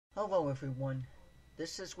Hello everyone,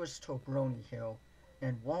 this is Tobroni Hill,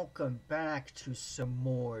 and welcome back to some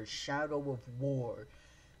more Shadow of War.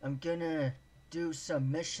 I'm gonna do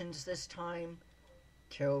some missions this time,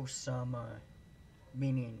 kill some,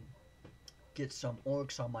 meaning get some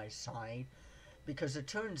orcs on my side, because it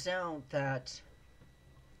turns out that,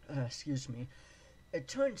 excuse me, it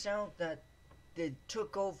turns out that they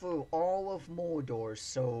took over all of Mordor,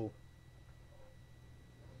 so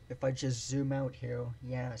if I just zoom out here,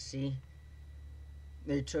 yeah, see?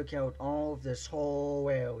 They took out all of this whole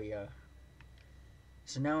area.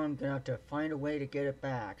 So now I'm gonna have to find a way to get it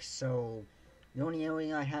back. So the only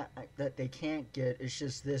area I have that they can't get is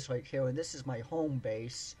just this right here, and this is my home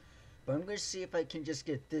base. But I'm gonna see if I can just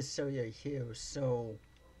get this area here. So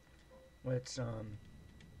let's oh,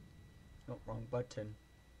 wrong button.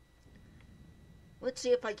 Let's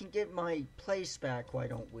see if I can get my place back. Why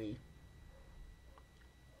don't we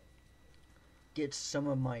get some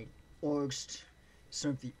of my orcs?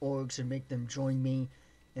 Some of the orcs and make them join me,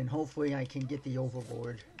 and hopefully I can get the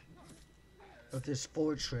overlord of this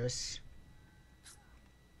fortress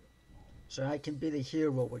so I can be the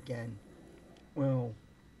hero again. Well,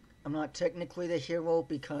 I'm not technically the hero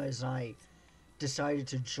because I decided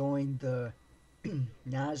to join the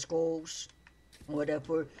Nazguls,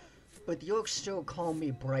 whatever, but the orcs still call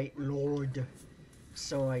me Bright Lord,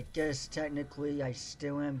 so I guess technically I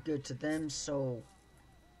still am good to them, so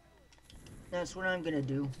that's what I'm gonna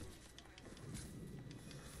do.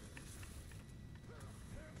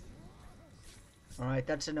 Alright,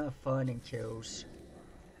 that's enough fun and kills.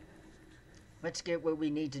 Let's get what we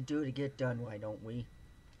need to do to get done, why don't we?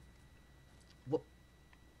 Whoop.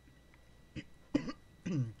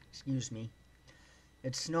 Excuse me.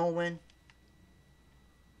 It's snowing,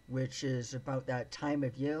 which is about that time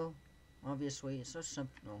of year, obviously. It's just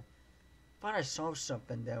something. No. Thought I saw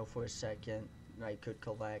something there for a second that I could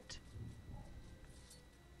collect.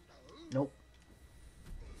 Nope.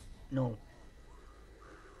 No.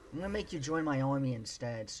 I'm gonna make you join my army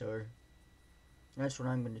instead, sir. That's what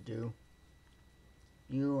I'm gonna do.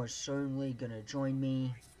 You are certainly gonna join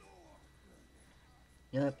me.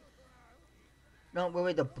 Yep. Not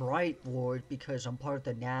really the Bright Lord because I'm part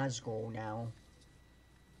of the Nazgul now.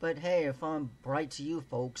 But hey, if I'm bright to you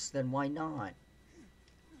folks, then why not?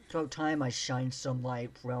 It's about time I shine some light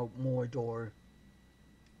throughout Mordor.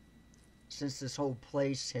 Since this whole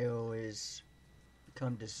place here is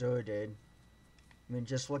become deserted. I mean,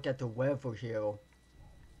 just look at the weather here.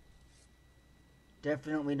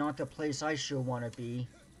 Definitely not the place I sure want to be.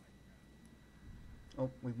 Oh,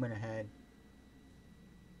 we went ahead.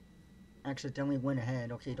 Accidentally went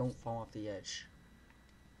ahead. Okay, don't fall off the edge.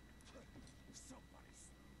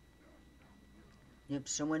 Yep,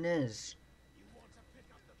 someone is.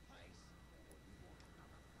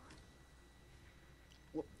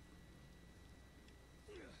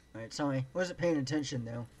 Alright, sorry. Wasn't paying attention,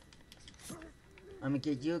 though. I'm gonna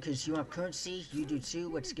get you because you have currency. You do too.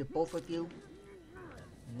 Let's get both of you.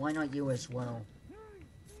 Why not you as well?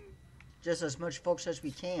 Just as much folks as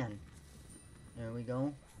we can. There we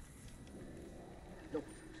go. Nope.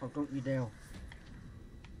 Oh, don't you dare.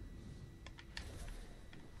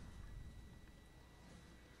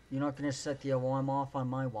 You're not gonna set the alarm off on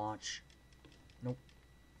my watch. Nope.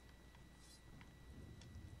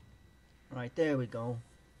 Alright, there we go.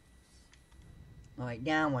 Alright,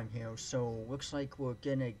 now I'm here, so looks like we're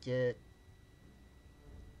gonna get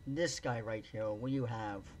this guy right here. What do you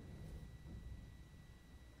have?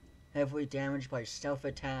 Heavily damaged by stealth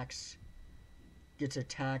attacks. Gets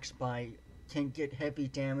attacks by... Can get heavy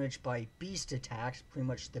damage by beast attacks. Pretty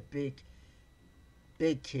much the big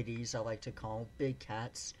kitties, I like to call. Big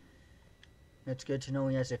cats. That's good to know.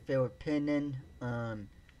 He has a favorite pinning.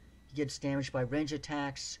 He gets damaged by range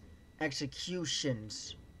attacks.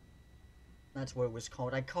 Executions. That's what it was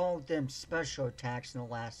called. I called them special attacks in the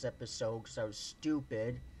last episode because I was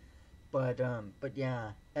stupid. But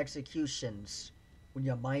yeah, executions. When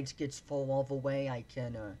your mind gets full all the way, I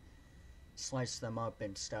can slice them up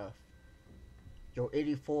and stuff. You're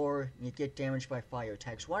 84, you get damaged by fire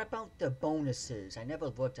attacks. What about the bonuses? I never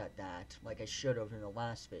looked at that, like I should have in the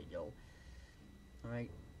last video.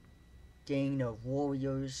 Alright. Gain of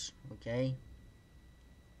warriors, okay.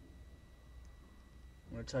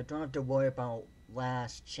 So I don't have to worry about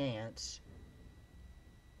last chance.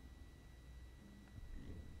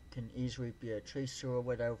 Can easily be a tracer or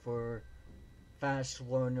whatever. Fast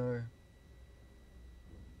learner.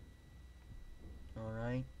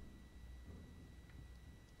 Alright.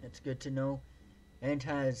 That's good to know. And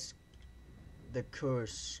has the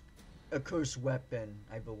curse. A curse weapon,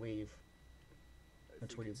 I believe.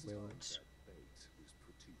 That's what he wields.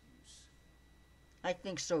 I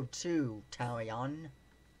think so too, Talion.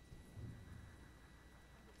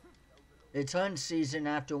 It's hunt season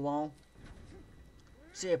after all.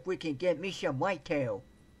 See if we can get me some whitetail.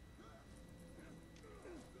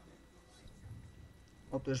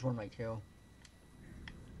 Oh, there's one right here.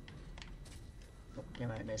 Oh,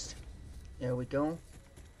 damn it, I missed. There we go.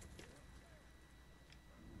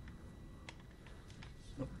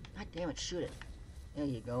 Oh, God damn it, shoot it. There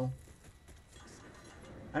you go.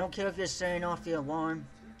 I don't care if you're setting off the alarm,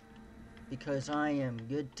 because I am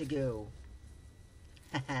good to go.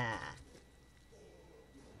 Haha.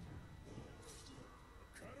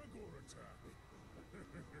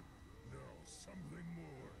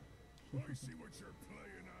 I see what you're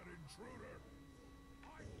playing at, intruder.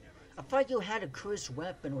 I thought you had a cursed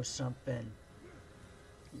weapon or something.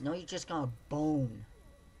 No, you just got a bone.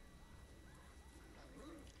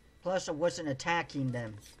 Plus, I wasn't attacking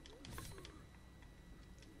them.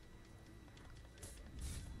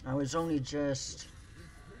 I was only just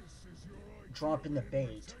dropping the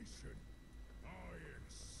bait.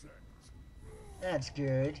 That's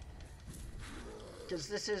good. Because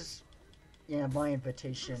this is, yeah, my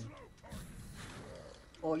invitation.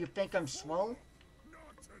 Oh, you think I'm slow?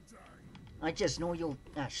 I just know you'll...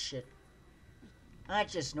 Ah, shit. I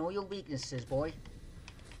just know your weaknesses, boy.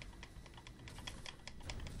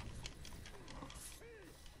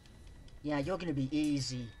 Yeah, you're gonna be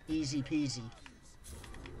easy. Easy peasy.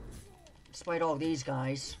 Despite all these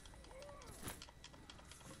guys.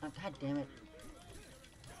 Oh, God damn it.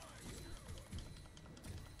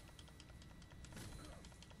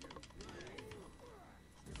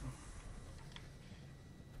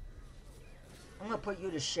 I'm gonna put you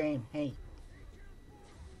to shame. Hey.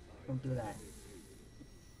 Don't do that.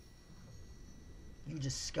 You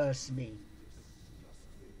disgust me.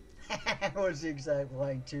 Was the exact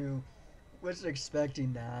line too. Wasn't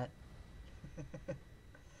expecting that.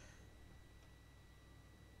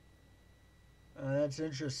 That's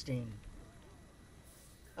interesting.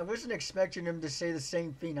 I wasn't expecting him to say the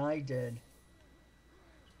same thing I did.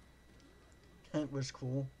 That was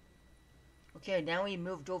cool. Okay, now he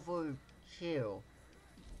moved over here.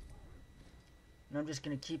 And I'm just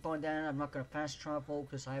gonna keep on that. I'm not gonna fast travel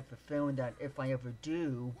because I have a feeling that if I ever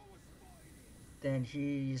do, then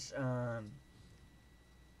he's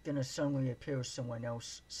gonna suddenly appear somewhere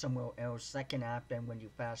else. That can happen when you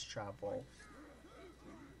fast travel.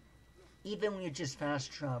 Even when you just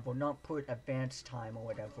fast travel, not put advanced time or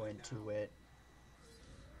whatever into it.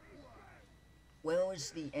 Where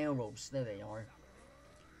is the arrows? There they are.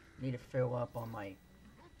 Need to fill up on my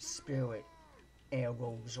spirit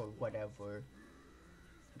arrows or whatever.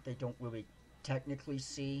 They don't really technically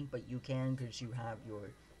see, but you can because you have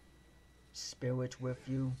your spirit with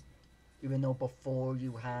you. Even though before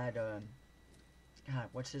you had, God,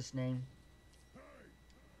 what's his name?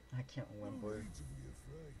 I can't remember.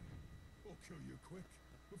 I'll kill you quick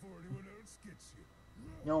before anyone else gets you.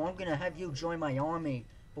 No, I'm gonna have you join my army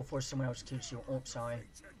before someone else kills you. Oh, sorry.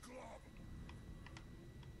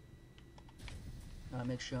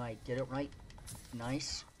 Make sure I get it right.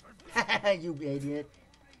 Nice. You idiot.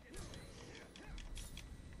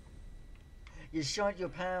 You shot your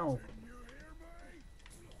pal.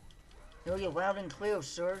 No, you're loud and clear,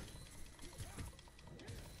 sir.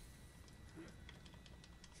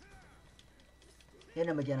 Hit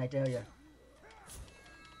him again, I dare you.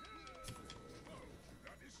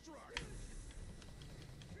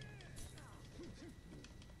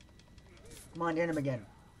 Come on, hit him again.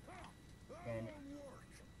 And,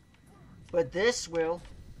 but this will.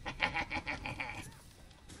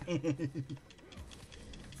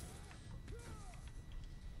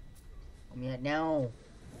 Yeah, now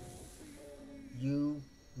you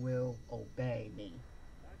will obey me.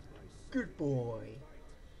 Good boy.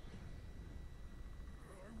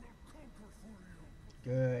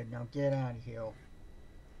 Good, now get out of here.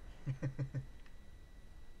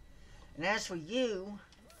 And as for you,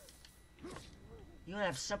 you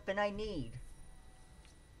have something I need.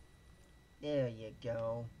 There you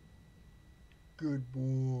go. Good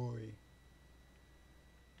boy.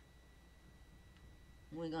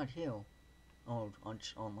 What we got here? Oh,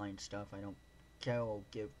 online stuff I don't care or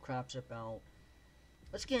give craps about.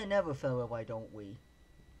 Let's get another fellow, why don't we?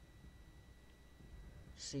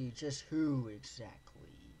 See just who exactly.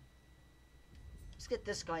 Let's get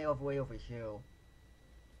this guy all the way over here.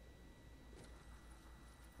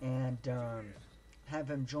 And, have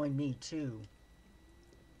him join me too.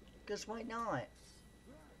 Because why not?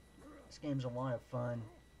 This game's a lot of fun.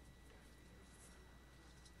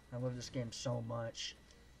 I love this game so much.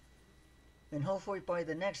 And hopefully by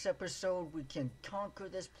the next episode we can conquer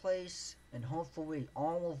this place, and hopefully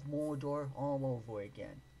all of Mordor all over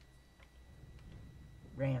again.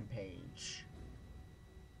 Rampage.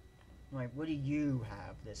 Right, what do you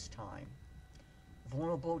have this time?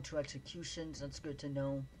 Vulnerable to executions, that's good to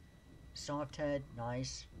know. Soft head,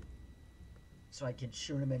 nice. So I can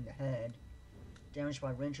shoot him in the head. Damage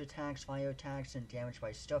by range attacks, fire attacks, and damage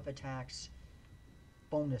by stealth attacks.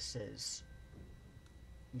 Bonuses.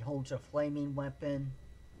 He holds a flaming weapon.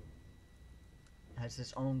 Has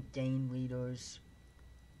his own gang leaders.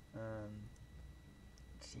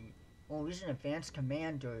 Let's see. Oh, he's an advanced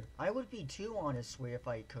commander. I would be too, honestly, if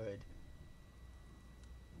I could.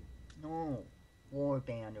 No. War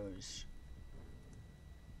banners.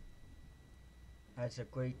 Has a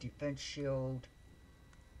great defense shield.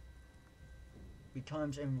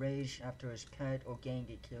 Becomes enraged after his pet or gang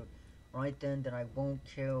get killed. Right then I won't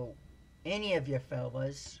kill any of you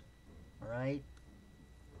fellas. Alright?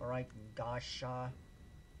 Alright, Gasha.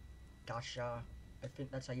 Gasha. I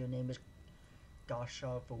think that's how your name is.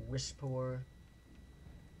 Gasha for Whisperer.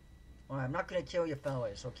 Alright, I'm not gonna kill you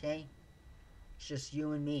fellas, okay? It's just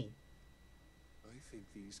you and me. I think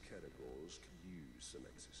these Caragors could use some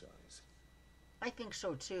exercise. I think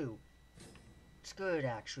so too. It's good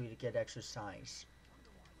actually to get exercise.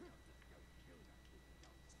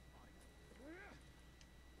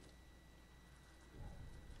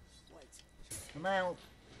 Come out.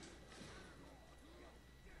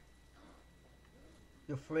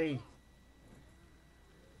 You're free.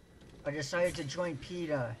 I decided to join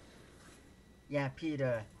PETA. Yeah,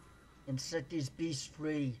 PETA. And set these beasts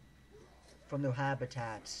free from their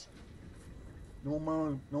habitats. No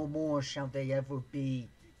more shall they ever be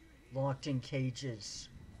locked in cages.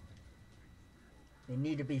 They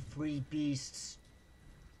need to be free beasts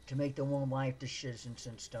to make their own life decisions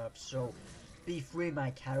and stuff. So, be free,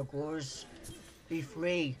 my Caragors. Be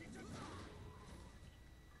free.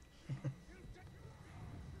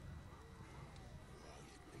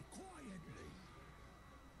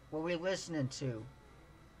 What are we listening to?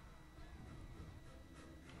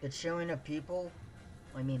 The chilling of people?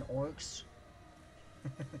 I mean orcs?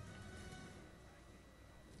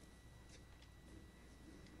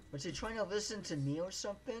 Was he trying to listen to me or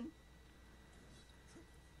something?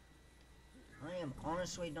 I am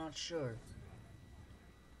honestly not sure.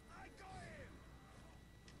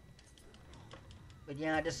 But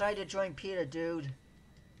yeah, I decided to join PETA, dude. The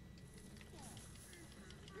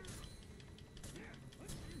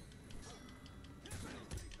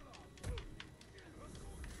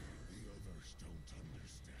others don't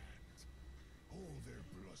understand. All their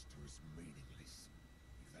bluster is meaningless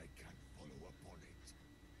if they can't follow up on it.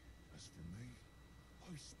 As for me,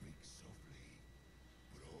 I speak softly,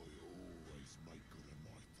 but I always make good on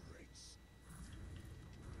my threats.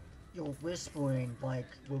 You're whispering like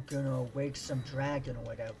we're gonna wake some dragon or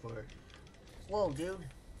whatever. Whoa, dude.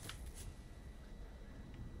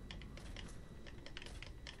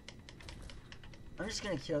 I'm just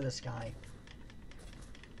gonna kill this guy.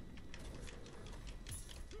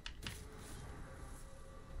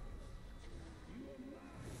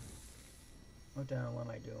 What the hell am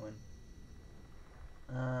I doing?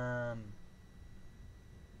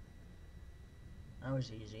 That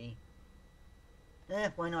was easy.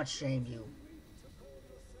 Why not shame you?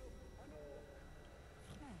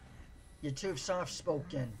 You're too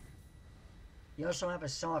soft-spoken. You also have a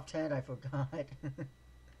soft head, I forgot.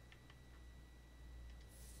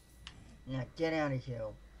 Yeah, get out of here.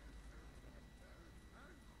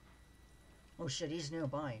 Oh shit, he's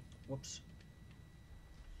nearby. Whoops.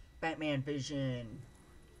 Batman vision.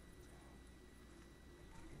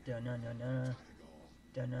 Da-na-na-na.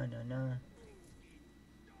 Da-na-na-na.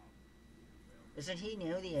 Isn't he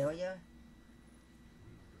near the area?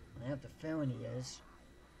 I have the feeling he is.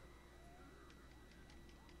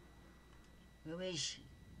 Who is she?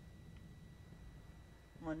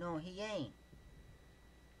 Oh no, he ain't.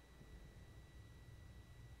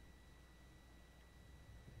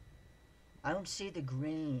 I don't see the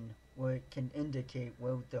green where it can indicate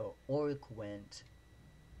where the orc went.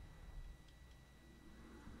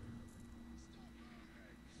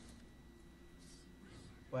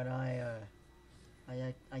 But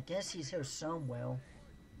I guess he's here somewhere.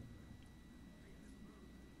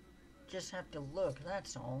 Just have to look,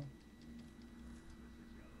 that's all.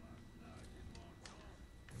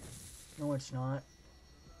 No, it's not.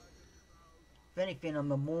 If anything,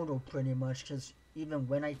 I'm immortal pretty much, because even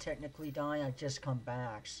when I technically die, I just come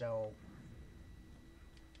back, so...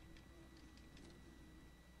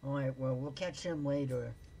 Alright, well, we'll catch him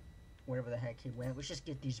later. Wherever the heck he went. Let's just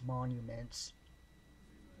get these monuments.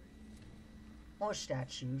 More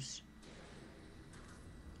statues.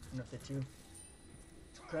 One of the two.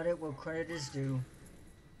 Credit where credit is due.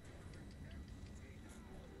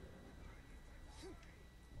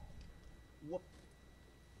 Whoop.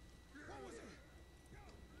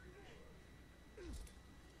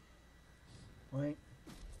 Right.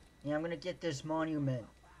 Yeah, I'm gonna get this monument.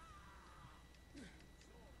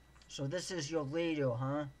 So this is your leader,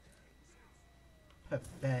 huh?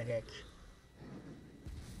 Pathetic.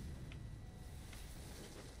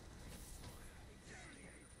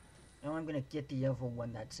 Now I'm gonna get the other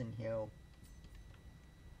one that's in here.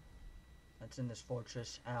 That's in this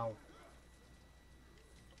fortress. Ow.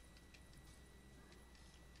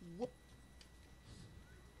 Whoop.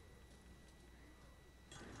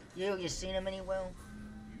 You seen him anywhere?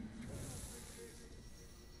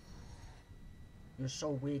 You're so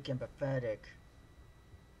weak and pathetic.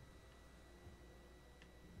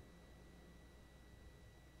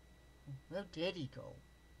 Where did he go?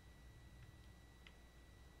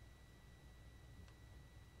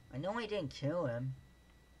 I know I didn't kill him.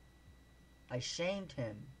 I shamed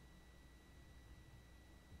him.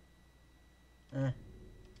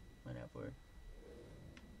 Whatever.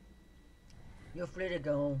 You're free to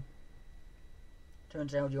go.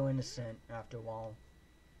 Turns out you're innocent after all.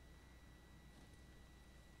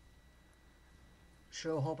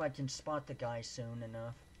 Sure hope I can spot the guy soon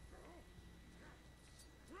enough.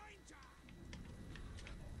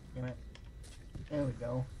 Damn it. There we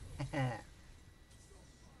go.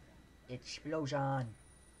 Explosion.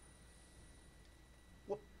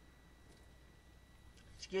 Whoop.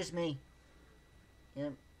 Excuse me.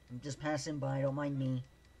 Yep, I'm just passing by, don't mind me.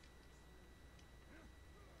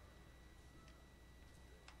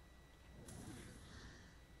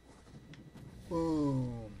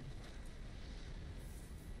 Boom.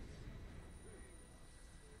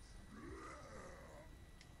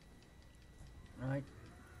 Right.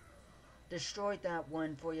 Destroyed that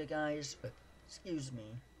one for you guys. Excuse me.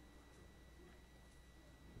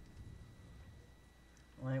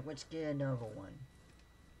 Alright, let's get another one.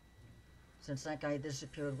 Since that guy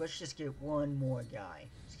disappeared, let's just get one more guy.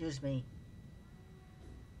 Excuse me.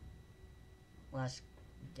 Last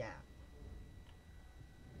gap.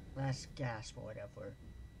 Last gasp or whatever.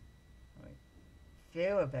 Alright.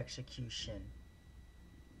 Fear of execution.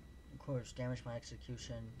 Of course, damage by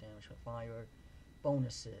execution, damage by fire.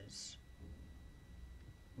 Bonuses.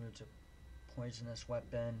 It's a poisonous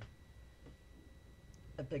weapon.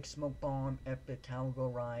 Epic smoke bomb, epic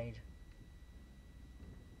cowgirl ride.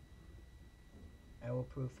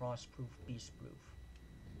 Arrow-proof, frost-proof, beast-proof.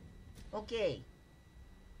 Okay.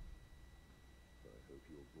 I hope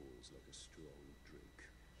your balls like a strong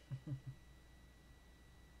drink.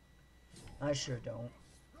 I sure don't.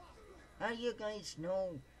 How do you guys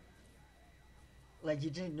know? Like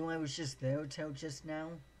you didn't know I was just there till just now?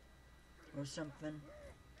 Or something?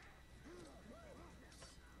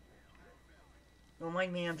 Don't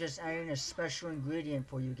mind me, I'm just adding a special ingredient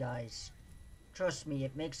for you guys. Trust me,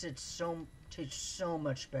 it makes it taste so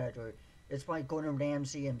much better. It's by Gordon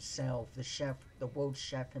Ramsay himself, the chef, the world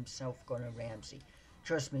chef himself, Gordon Ramsay.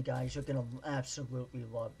 Trust me guys, you're gonna absolutely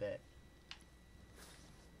love it.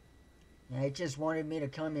 Yeah, it just wanted me to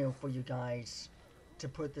come here for you guys to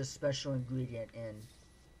put this special ingredient in.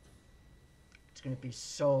 It's gonna be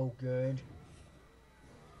so good.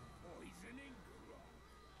 Poisoning crop.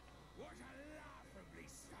 What a laughably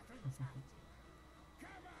subtle tactic.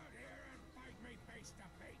 Come out here and fight me face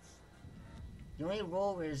to face. The only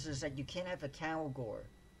rule is that you can't have a Calgore.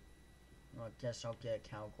 Well, I guess I'll get a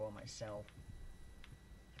Calgore myself.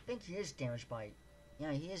 I think he is damaged by...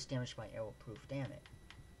 Yeah, he is damaged by arrow-proof, damn it.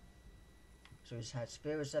 So he's had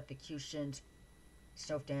Spirit's executions,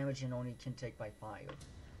 self-damage, and only can take by fire.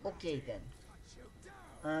 Okay then.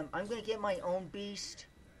 I'm gonna get my own beast.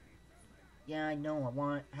 Yeah, I know, I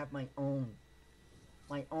want to have my own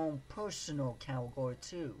personal Calgore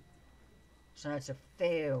too. So that's a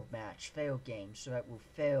fair match, fair game, so that we're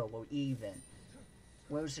fair, we're even.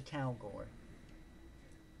 Where's the Calgore?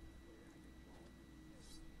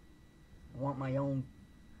 I want my own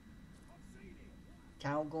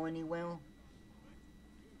Calgore anywhere?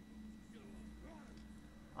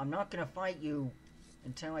 I'm not gonna fight you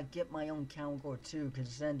until I get my own Calgore too,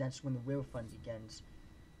 because then that's when the real fun begins.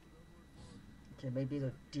 Okay, maybe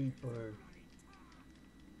the deeper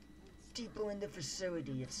in the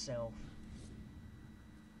facility itself.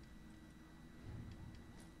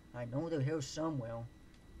 I know they're here somewhere.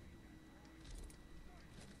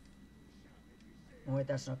 Oh wait,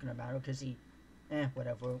 that's not gonna matter, because he...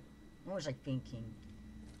 whatever. What was I thinking?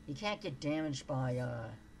 He can't get damaged by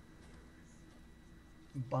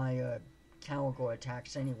Calgore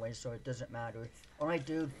attacks anyway, so it doesn't matter. Alright,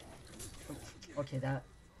 dude. Okay, that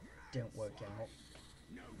didn't work out.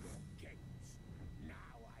 No more games. Now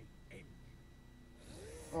I end.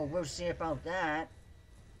 Oh, we'll see about that.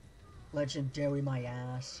 Legendary my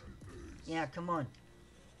ass. Yeah, come on.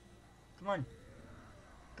 Come on.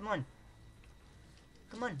 Come on.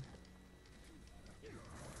 Come on.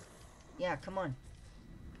 Yeah, come on.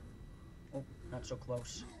 Oh, not so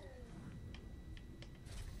close.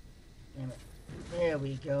 Damn it. There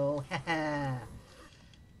we go. Haha.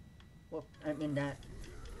 Whoop, I mean that.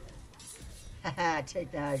 Haha,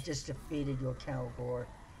 take that. I just defeated your Calgore.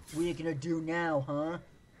 What are you gonna do now, huh?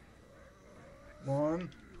 Worm?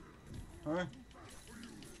 Huh?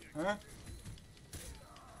 Huh?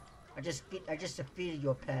 I just defeated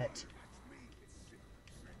your pet.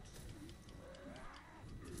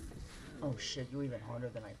 Oh shit, you're even harder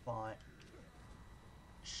than I thought.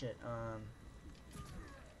 Shit, come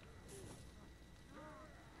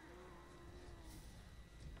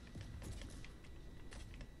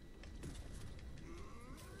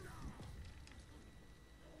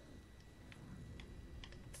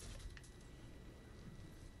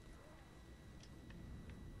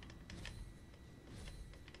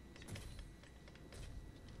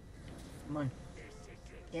on.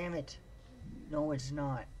 Damn it. No, it's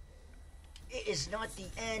not. It is not the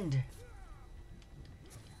end.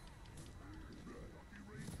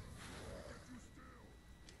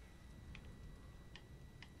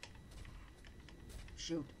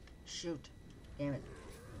 Shoot. Shoot. Damn it.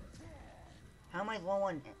 How am I low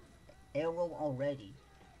on arrow already?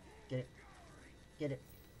 Get it. Get it.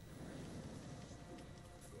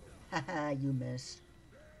 Haha, you missed.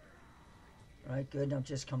 Alright, good. Now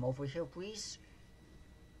just come over here, please.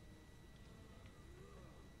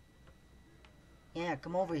 Yeah,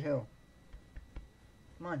 come over here.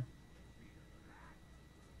 Come on.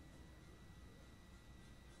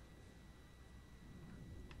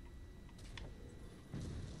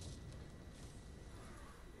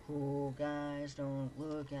 Cool guys don't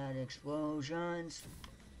look at explosions.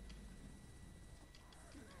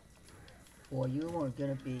 Or you are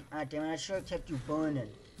gonna be... Ah, damn it, I should have kept you burning.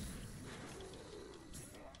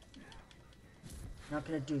 Not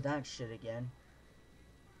gonna do that shit again.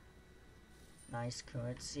 Nice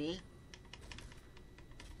currency.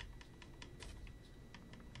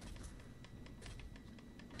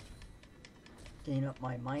 Gain up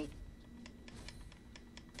my might.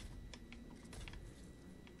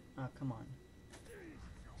 Oh, come on.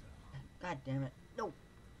 God damn it. No.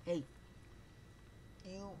 Hey.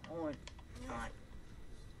 You are not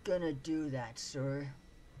gonna do that, sir.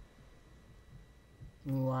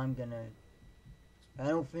 Ooh, I'm gonna... I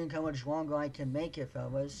don't think how much longer I can make it,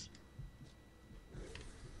 fellas.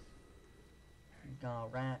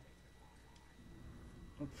 God, rat.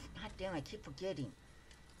 Oh, God damn, I keep forgetting.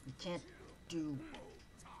 You can't do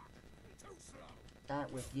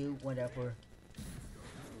that with you, whatever.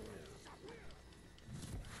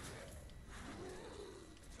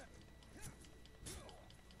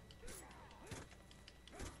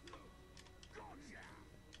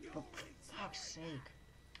 For fuck's sake.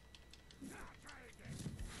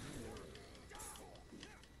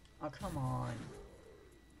 Oh, come on.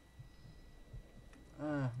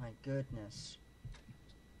 Oh, my goodness.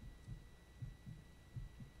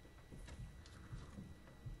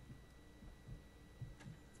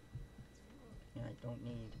 Yeah, I don't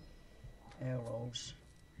need arrows.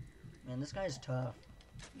 Man, this guy's tough.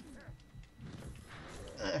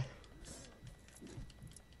 Ugh.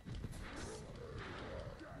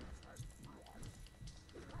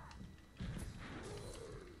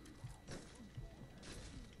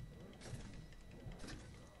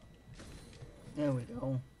 There we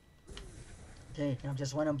go. Okay, now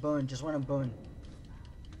just let him burn, just let him burn.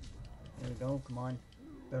 There we go, come on.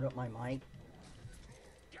 Build up my might.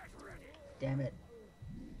 Damn it.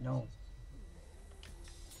 No.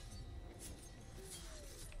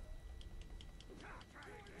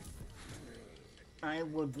 I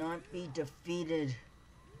would not be defeated.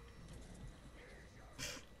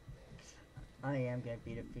 I am gonna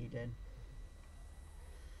be defeated.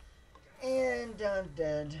 And I'm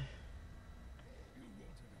dead.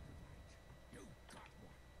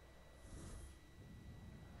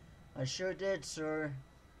 I sure did, sir.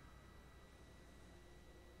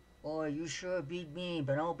 Boy, you sure beat me,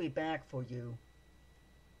 but I'll be back for you.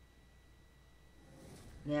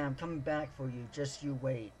 Yeah, I'm coming back for you. Just you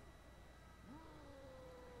wait.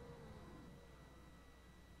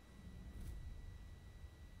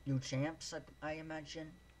 You champs, I imagine?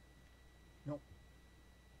 Nope.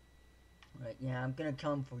 Right, yeah, I'm gonna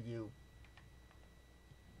come for you.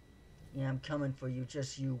 Yeah, I'm coming for you.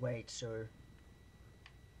 Just you wait, sir.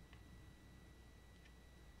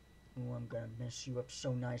 Ooh, I'm gonna mess you up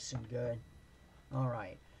so nice and good.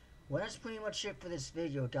 Alright. Well, that's pretty much it for this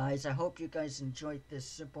video, guys. I hope you guys enjoyed this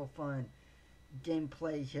simple, fun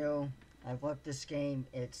gameplay here. I love this game.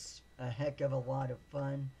 It's a heck of a lot of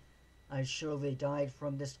fun. I surely died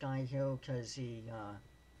from this guy here because he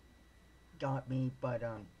got me. But,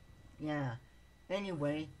 yeah.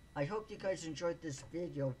 Anyway, I hope you guys enjoyed this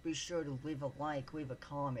video. Be sure to leave a like, leave a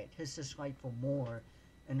comment, hit subscribe for more.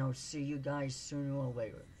 And I'll see you guys sooner or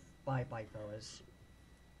later. Bye-bye, fellas.